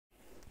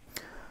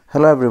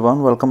Hello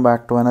everyone, welcome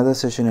back to another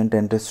session in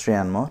dentistry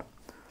and more.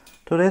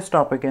 Today's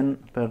topic in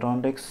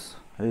Pedodontics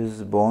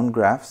is bone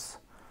grafts.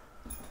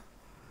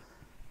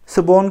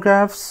 So bone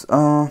grafts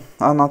are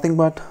nothing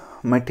but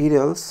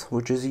materials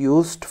which is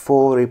used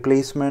for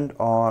replacement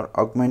or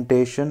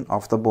augmentation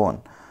of the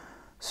bone.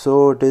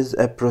 So it is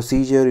a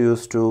procedure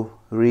used to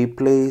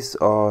replace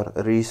or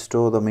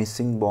restore the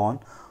missing bone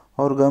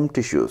or gum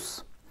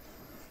tissues.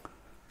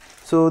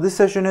 So this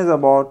session is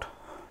about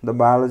the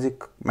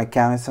biologic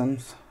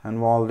mechanisms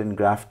involved in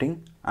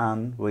grafting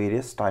and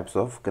various types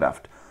of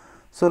graft.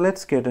 So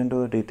let's get into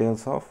the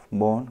details of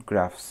bone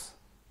grafts.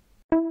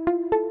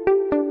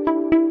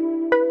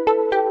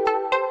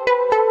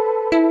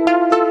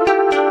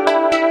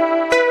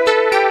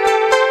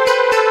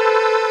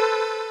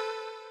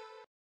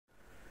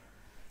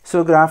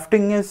 So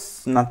grafting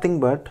is nothing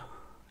but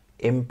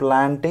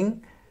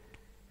implanting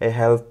a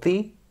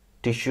healthy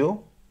tissue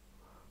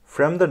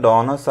from the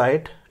donor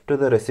side to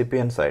the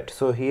recipient side.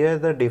 So here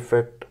the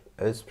defect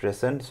is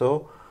present,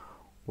 so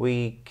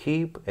we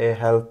keep a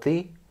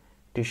healthy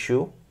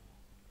tissue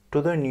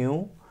to the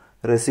new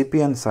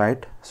recipient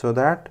side so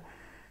that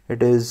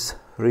it is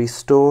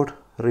restored,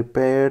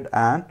 repaired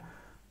and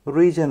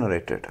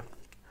regenerated.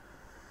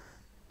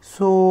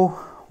 So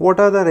what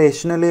are the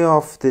rationale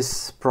of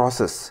this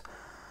process?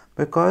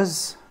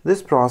 Because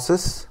this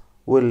process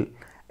will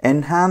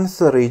enhance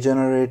the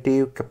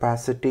regenerative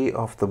capacity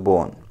of the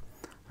bone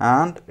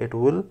and it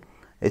will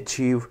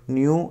achieve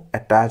new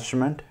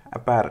attachment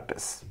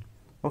apparatus.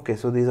 Okay,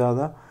 so these are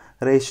the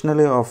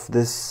rationale of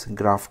this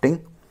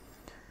grafting,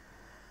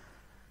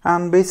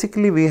 and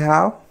basically we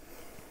have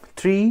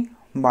three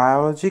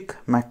biologic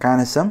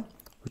mechanism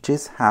which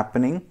is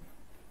happening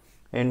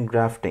in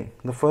grafting.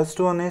 The first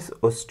one is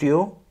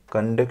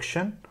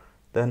osteoconduction,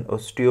 then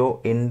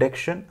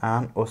osteoinduction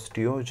and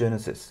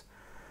osteogenesis.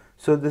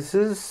 So this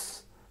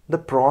is the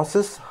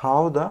process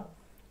how the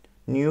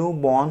new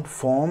bone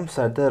forms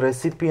at the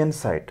recipient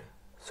side.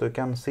 So you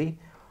can see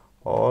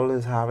all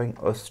is having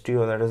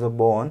osteo, that is a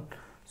bone.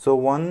 So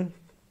one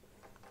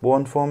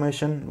bone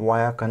formation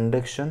via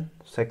conduction,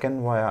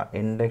 second via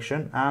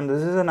induction, and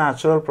this is a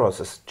natural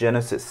process,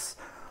 genesis.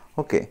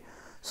 Okay,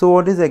 so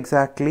what is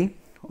exactly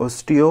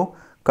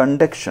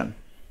osteoconduction?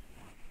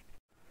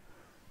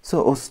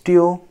 So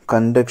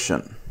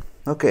osteoconduction,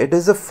 okay, it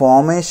is a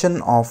formation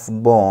of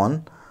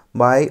bone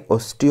by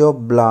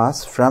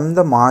osteoblasts from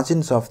the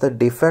margins of the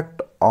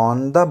defect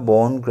on the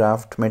bone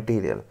graft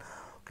material.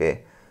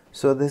 Okay,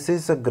 so this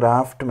is a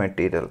graft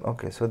material.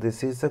 Okay, so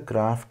this is a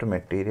graft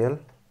material.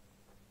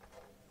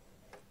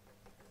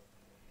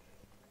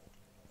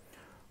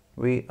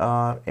 We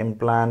are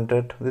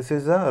implanted. This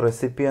is a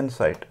recipient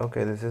site.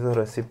 Okay, this is a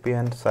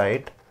recipient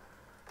site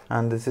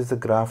and this is the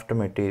graft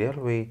material.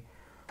 We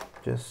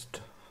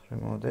just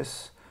remove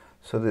this.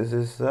 So this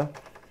is the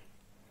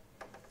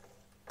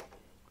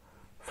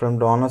from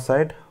donor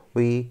side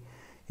we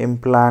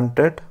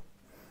implanted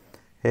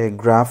a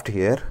graft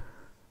here.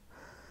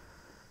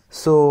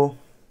 So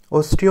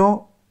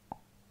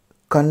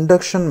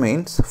osteoconduction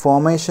means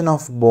formation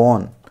of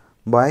bone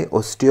by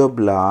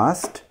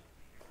osteoblast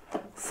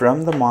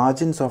from the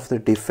margins of the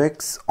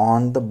defects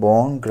on the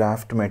bone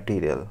graft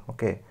material.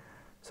 Okay,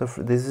 so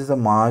this is a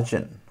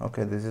margin.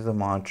 Okay, this is a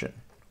margin.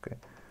 Okay,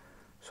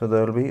 so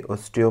there will be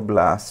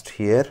osteoblast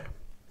here.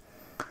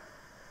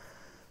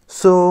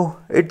 So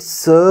it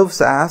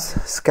serves as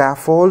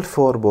scaffold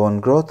for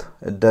bone growth.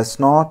 It does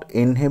not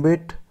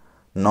inhibit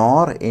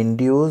nor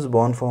induce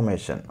bone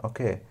formation.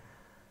 Okay,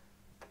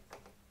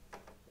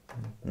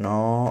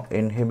 no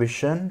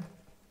inhibition,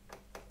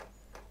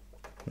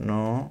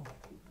 no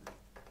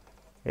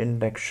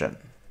induction.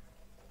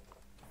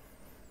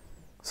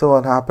 So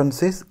what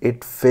happens is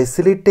it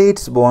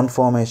facilitates bone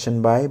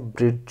formation by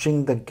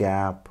bridging the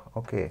gap.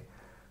 Okay,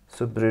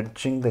 so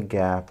bridging the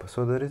gap.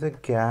 So there is a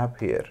gap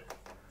here,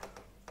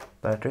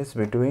 that is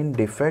between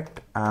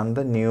defect and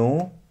the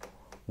new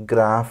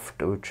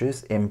graft which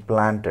is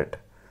implanted.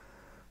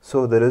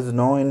 So there is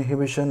no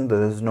inhibition,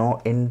 there is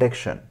no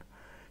induction,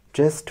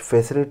 just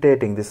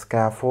facilitating the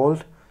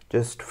scaffold,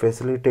 just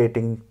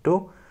facilitating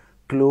to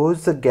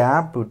close the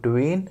gap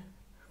between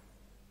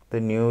the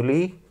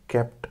newly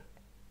kept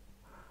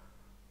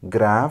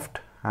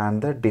graft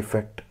and the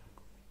defect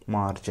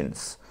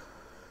margins.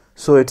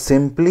 So it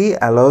simply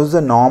allows the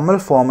normal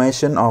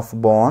formation of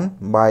bone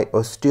by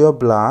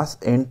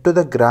osteoblasts into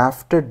the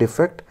grafted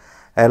defect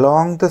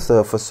along the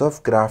surface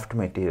of graft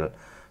material.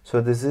 So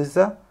this is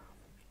the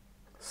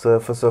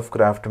surface of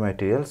graft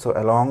material. So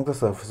along the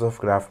surface of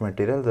graft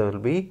material there will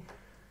be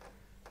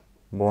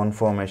bone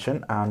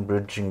formation and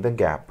bridging the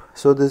gap.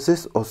 So this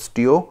is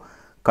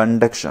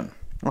osteoconduction.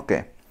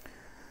 Okay,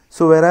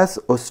 so whereas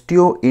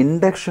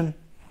osteoinduction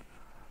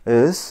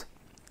is,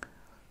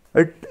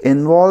 it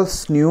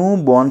involves new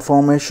bone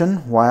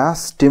formation via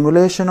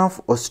stimulation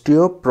of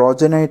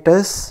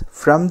osteoprogenitors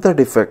from the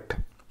defect.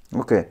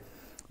 Okay,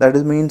 that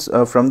is means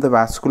from the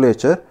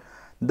vasculature.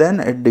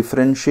 Then it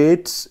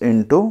differentiates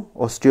into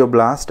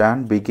osteoblast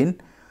and begin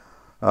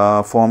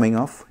forming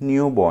of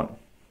new bone.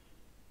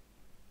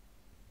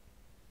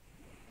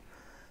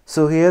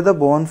 So here the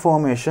bone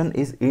formation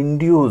is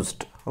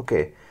induced.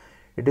 Okay,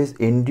 it is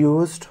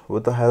induced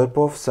with the help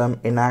of some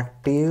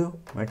inactive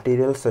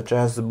materials such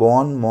as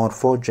bone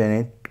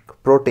morphogenic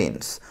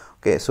proteins.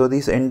 Okay, so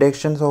these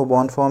inductions of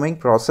bone forming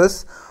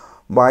process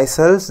by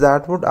cells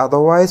that would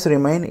otherwise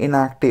remain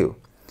inactive.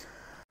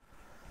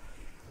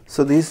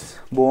 So these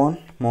bone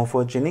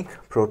morphogenic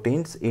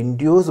proteins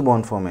induce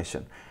bone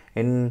formation.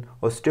 In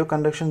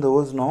osteoconduction there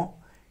was no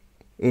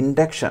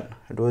induction,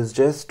 it was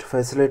just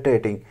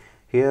facilitating.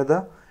 Here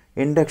the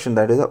induction,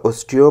 that is the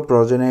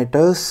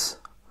osteoprogenitors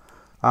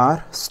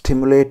are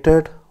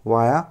stimulated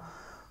via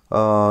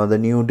the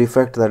new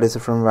defect, that is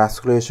from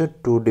vasculature,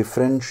 to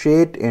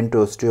differentiate into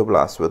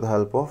osteoblasts with the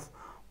help of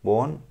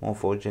bone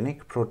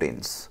morphogenic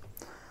proteins.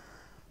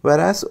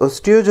 Whereas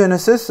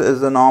osteogenesis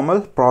is the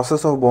normal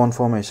process of bone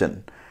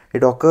formation.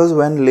 It occurs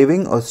when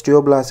living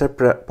osteoblasts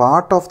are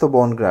part of the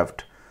bone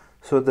graft.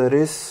 So there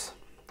is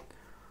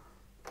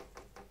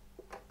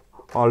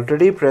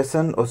already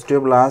present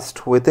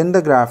osteoblast within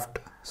the graft.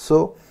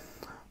 So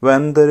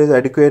when there is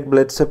adequate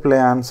blood supply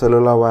and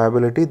cellular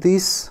viability,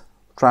 these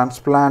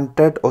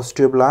transplanted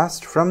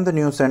osteoblasts from the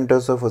new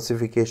centers of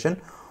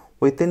ossification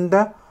within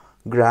the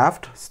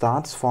graft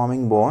starts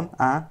forming bone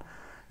and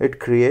it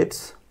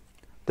creates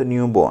the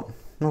new bone.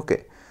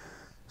 Okay,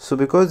 so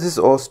because this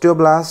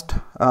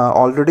osteoblast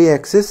already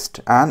exists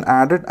and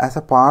added as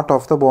a part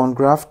of the bone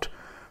graft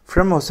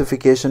from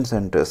ossification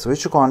centers,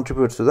 which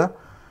contributes to the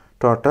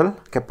total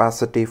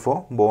capacity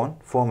for bone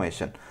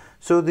formation.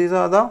 So these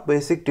are the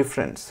basic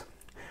difference.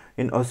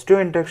 In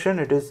osteoinduction,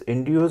 it is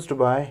induced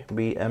by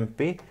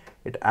BMP.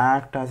 It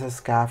acts as a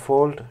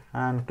scaffold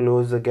and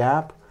close the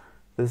gap.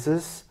 This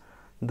is,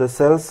 the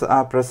cells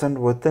are present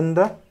within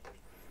the,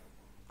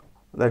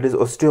 that is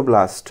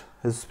osteoblast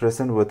is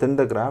present within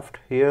the graft.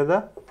 Here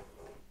the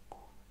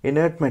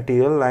inert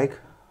material like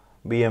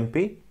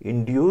BMP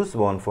induce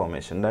bone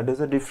formation. That is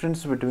the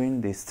difference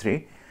between these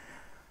three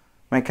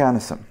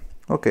mechanisms.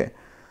 Okay,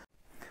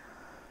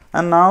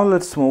 and now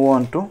let's move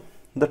on to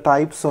the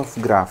types of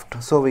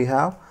graft. So we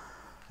have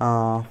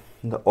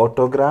the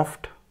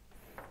autograft,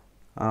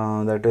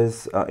 that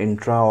is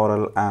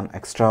intraoral and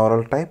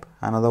extraoral type.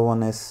 Another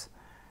one is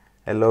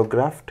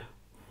allograft,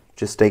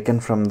 which is taken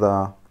from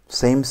the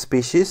same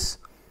species.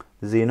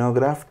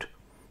 XENOGRAFT,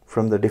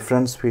 from the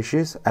different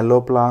species.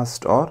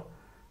 Alloplast or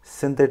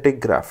synthetic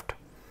graft.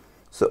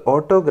 So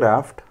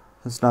autograft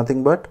is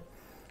nothing but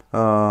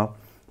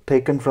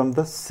taken from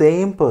the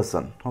same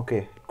person.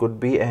 Okay, it could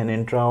be an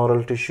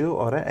intraoral tissue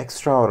or an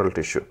extraoral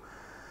tissue.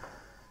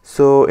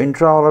 So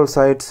intraoral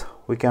sites,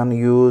 we can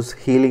use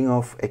healing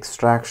of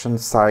extraction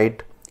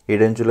site,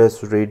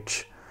 edentulous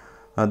ridge,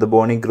 the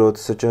bony growth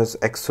such as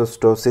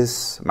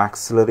exostosis,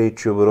 maxillary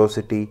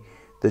tuberosity,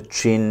 the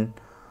chin,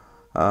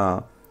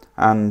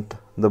 and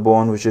the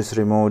bone which is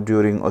removed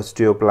during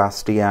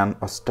osteoplasty and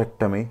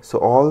ostectomy. So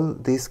all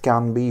these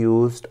can be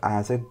used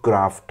as a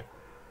graft.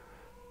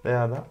 They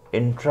are the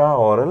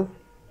intraoral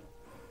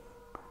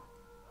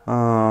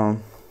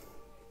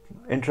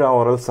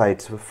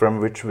sites from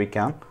which we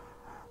can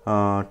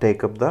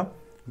take up the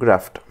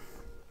graft.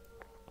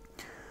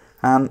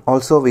 And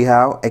also we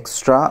have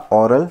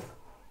extraoral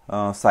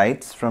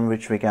sites from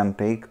which we can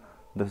take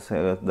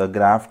the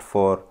graft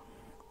for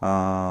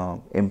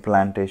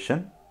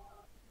implantation.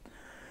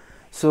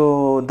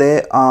 So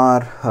they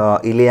are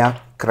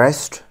iliac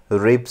crest,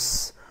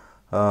 ribs,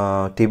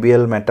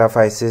 tibial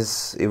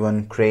metaphysis,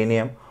 even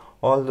cranium.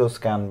 All those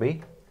can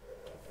be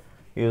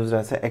used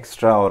as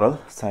extraoral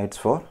sites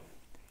for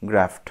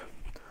graft.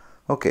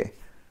 Okay.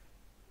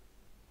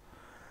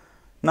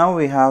 Now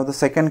we have the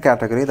second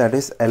category, that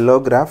is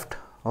allograft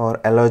or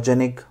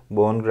allogenic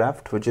bone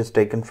graft, which is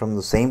taken from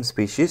the same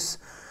species.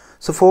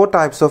 So 4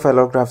 types of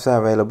allografts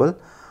are available.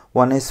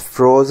 One is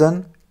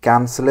frozen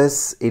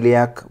cancellous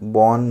iliac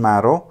bone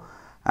marrow,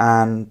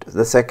 and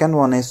the second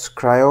one is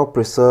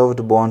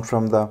cryopreserved bone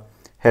from the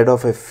head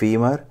of a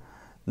femur.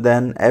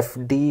 Then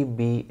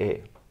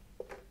FDBA,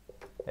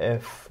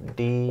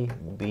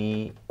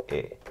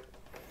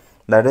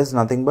 that is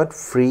nothing but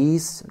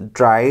freeze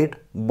dried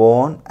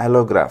bone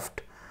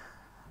allograft.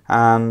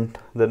 And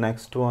the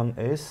next one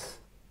is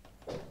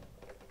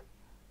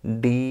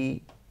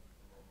DFDBA,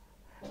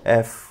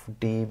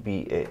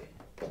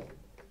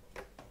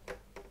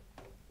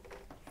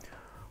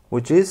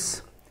 which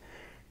is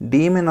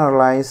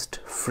demineralized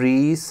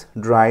freeze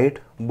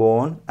dried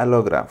bone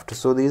allograft.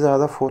 So these are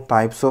the 4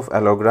 types of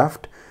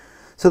allograft.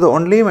 So the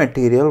only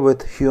material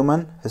with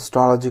human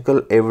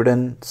histological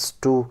evidence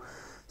to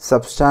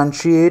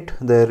substantiate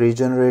the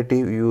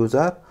regenerative use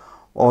are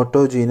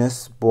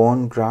autogenous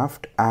bone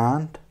graft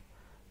and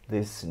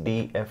this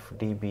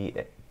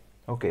DFDBA.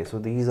 Okay, so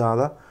these are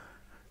the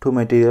 2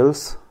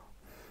 materials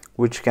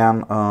which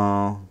can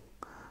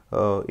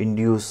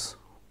induce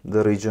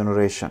the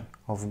regeneration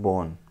of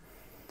bone.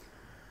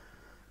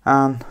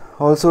 And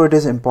also it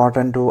is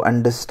important to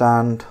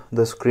understand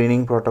the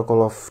screening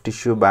protocol of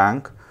tissue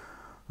bank,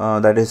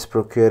 that is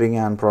procuring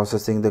and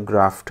processing the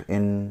graft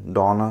in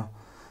donor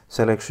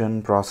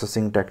selection,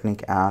 processing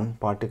technique and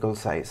particle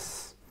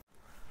size.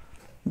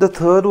 The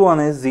third one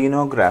is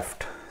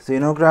XENOGRAFT.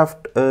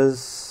 XENOGRAFT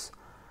is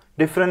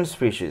different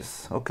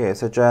species, okay,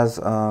 such as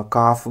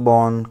calf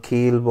bone,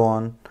 keel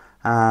bone,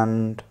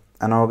 and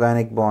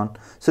anorganic bone.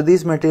 So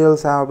these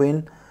materials have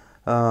been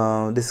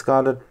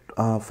discarded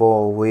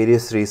for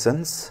various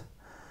reasons.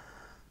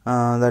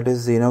 That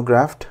is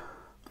XENOGRAFT.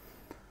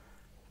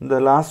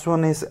 The last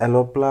one is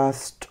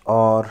alloplast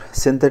or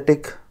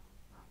synthetic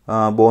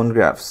bone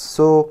grafts.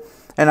 So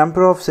a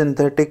number of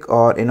synthetic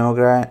or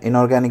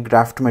inorganic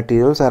graft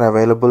materials are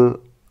available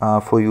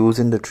for use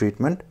in the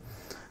treatment.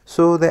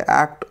 So they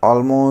act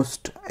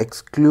almost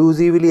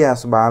exclusively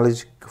as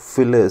biologic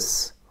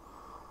fillers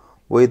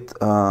with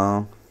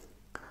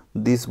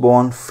this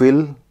bone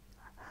fill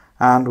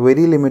and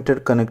very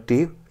limited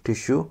connective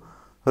tissue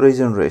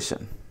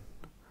regeneration.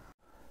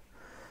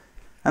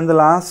 And the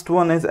last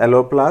one is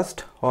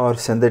alloplast or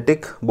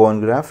synthetic bone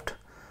graft.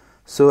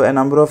 So a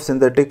number of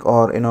synthetic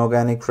or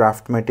inorganic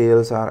graft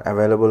materials are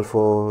available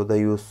for the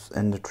use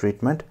in the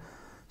treatment.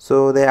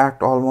 So they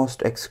act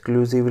almost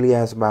exclusively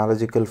as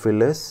biological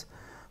fillers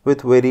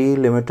with very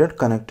limited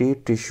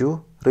connective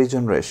tissue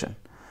regeneration.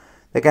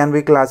 They can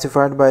be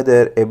classified by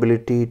their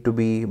ability to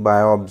be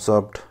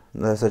bioabsorbed,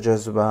 such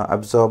as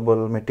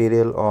absorbable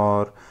material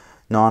or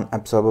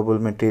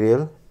non-absorbable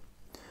material.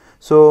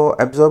 So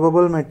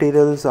absorbable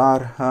materials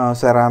are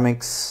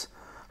ceramics,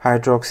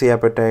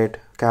 hydroxyapatite,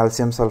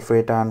 calcium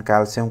sulfate and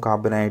calcium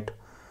carbonate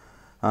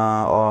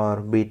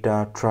or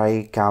beta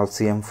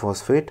tricalcium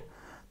phosphate,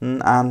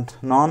 and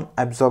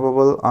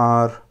non-absorbable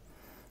are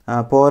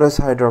porous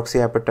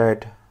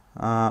hydroxyapatite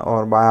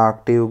or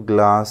bioactive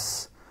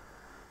glass.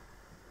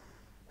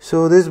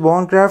 So these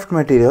bone graft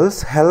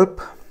materials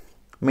help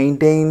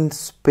maintain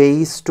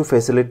space to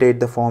facilitate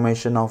the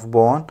formation of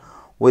bone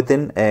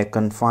within a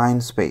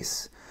confined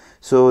space.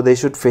 So they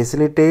should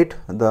facilitate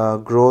the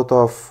growth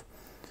of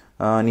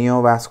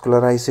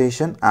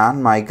neovascularization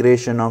and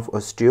migration of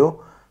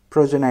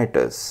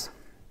osteoprogenitors.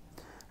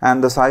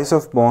 And the size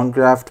of bone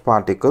graft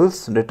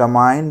particles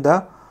determine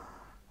the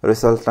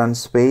resultant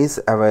space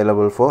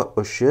available for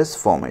osseous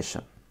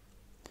formation.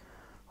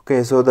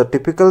 Okay, so the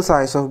typical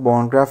size of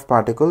bone graft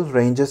particles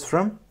ranges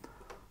from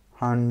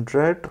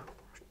 100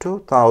 to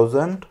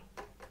 1000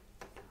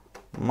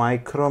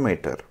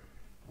 micrometer,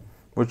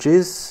 which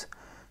is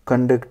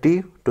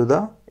conducive to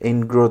the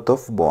ingrowth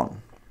of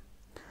bone.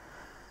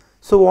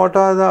 So what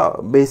are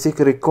the basic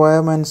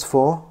requirements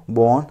for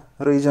bone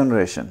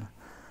regeneration?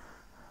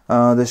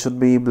 There should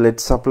be blood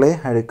supply,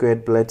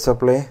 adequate blood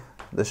supply.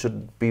 There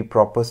should be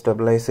proper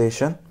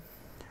stabilization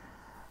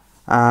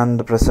and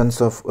the presence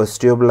of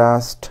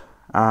osteoblast,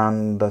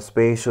 and the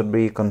space should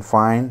be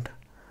confined.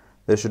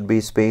 There should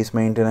be space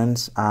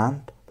maintenance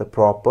and the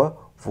proper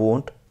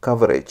wound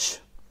coverage.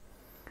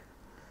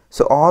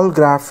 So all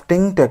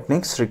grafting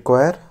techniques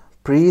require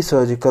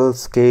pre-surgical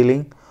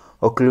scaling,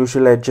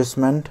 occlusal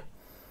adjustment,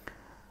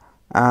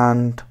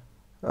 and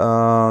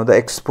the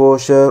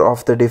exposure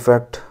of the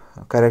defect,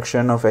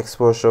 correction of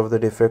exposure of the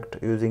defect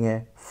using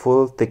a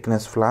full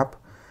thickness flap.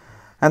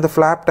 And the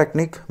flap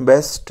technique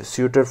best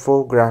suited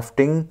for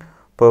grafting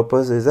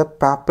purpose is a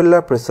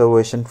papilla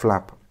preservation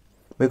flap,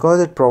 because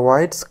it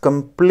provides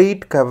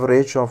complete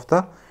coverage of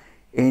the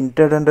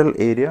interdental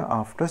area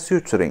after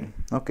suturing.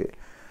 Okay,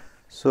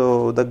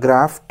 so the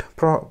graft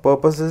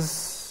purpose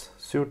is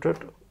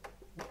suited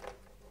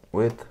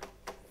with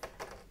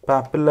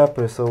papilla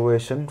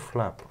preservation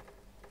flap,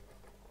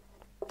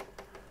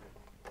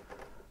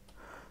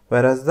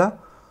 whereas the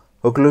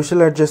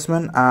occlusal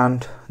adjustment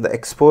and the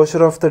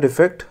exposure of the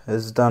defect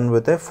is done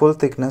with a full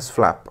thickness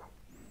flap.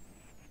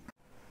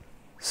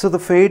 So the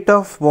fate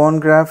of bone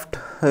graft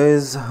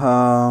is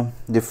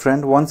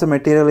different. Once a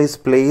material is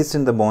placed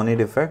in the bony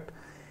defect,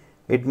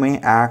 it may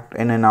act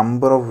in a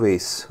number of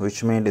ways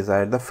which may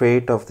decide the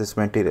fate of this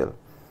material.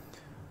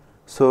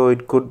 So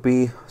it could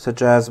be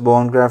such as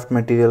bone graft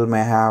material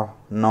may have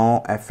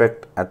no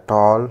effect at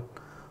all,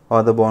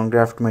 or the bone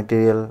graft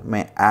material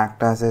may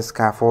act as a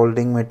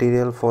scaffolding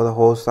material for the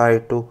host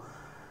site to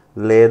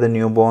lay the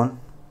new bone,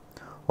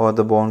 or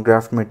the bone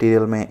graft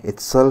material may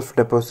itself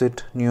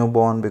deposit new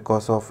bone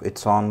because of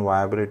its own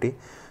viability.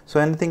 So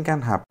anything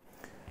can happen.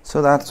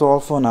 So that's all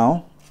for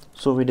now.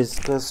 So we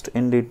discussed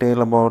in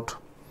detail about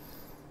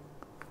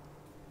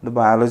the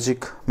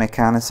biologic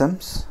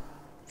mechanisms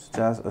such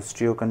as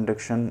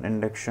osteoconduction,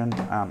 induction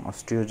and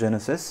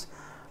osteogenesis,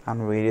 and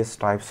various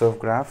types of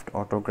graft: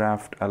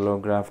 autograft,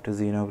 allograft,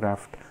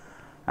 xenograft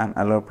and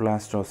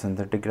alloplast or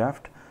synthetic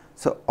graft.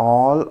 So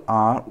all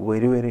are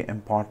very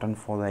important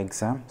for the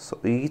exam. So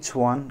each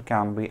one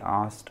can be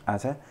asked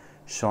as a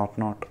short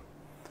note,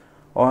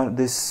 or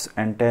this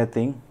entire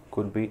thing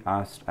could be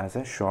asked as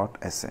a short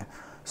essay.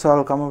 So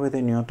I'll come up with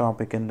a new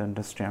topic in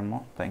dentistry and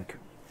more. Thank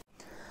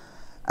you.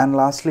 And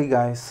lastly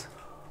guys,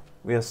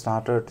 we have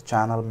started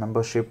channel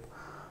membership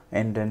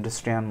in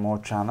dentistry and more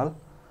channel.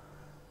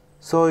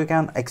 So you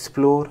can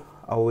explore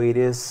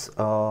various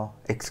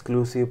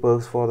exclusive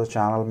perks for the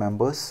channel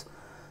members.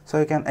 So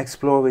you can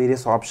explore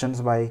various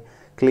options by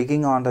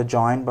clicking on the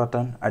join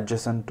button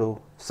adjacent to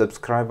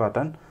subscribe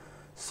button.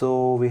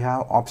 So we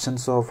have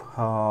options of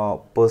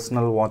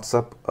personal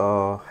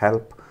WhatsApp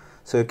help,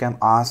 so you can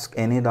ask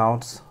any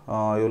doubts.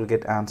 You will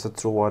get answered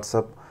through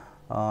WhatsApp,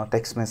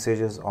 text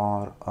messages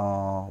or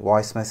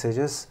voice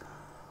messages.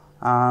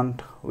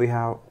 And we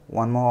have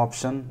one more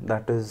option,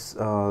 that is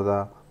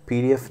the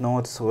PDF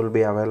notes will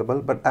be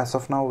available, but as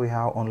of now we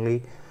have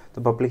only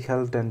the public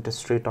health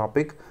dentistry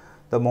topic.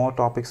 The more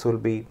topics will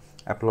be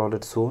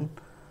uploaded soon.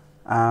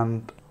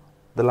 And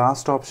the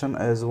last option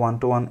is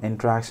one-to-one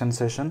interaction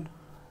session.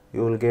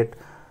 You will get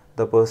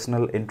the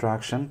personal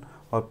interaction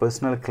or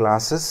personal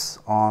classes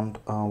on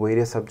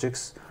various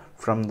subjects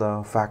from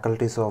the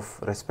faculties of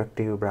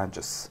respective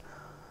branches.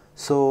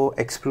 So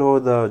explore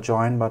the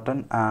join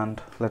button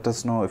and let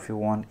us know if you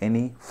want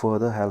any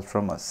further help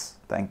from us.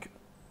 Thank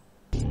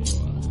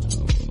you.